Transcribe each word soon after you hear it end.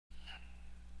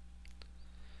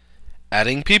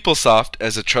Adding PeopleSoft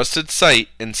as a trusted site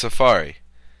in Safari.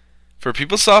 For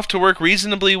PeopleSoft to work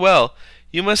reasonably well,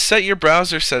 you must set your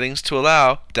browser settings to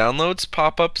allow downloads,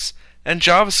 pop-ups, and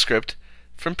JavaScript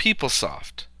from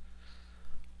PeopleSoft.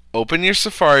 Open your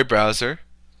Safari browser,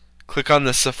 click on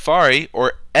the Safari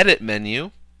or Edit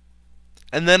menu,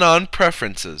 and then on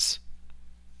Preferences.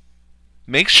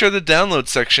 Make sure the download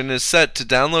section is set to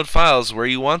download files where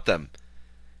you want them.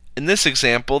 In this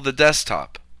example, the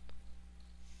desktop.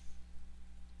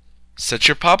 Set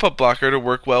your pop-up blocker to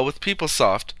work well with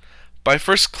PeopleSoft by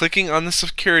first clicking on the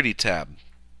Security tab.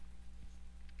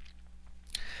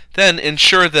 Then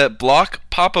ensure that Block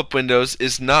Pop-up Windows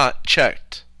is not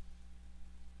checked.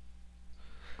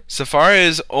 Safari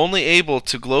is only able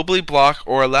to globally block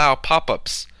or allow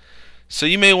pop-ups, so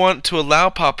you may want to allow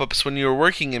pop-ups when you are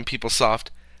working in PeopleSoft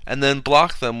and then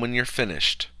block them when you're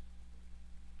finished.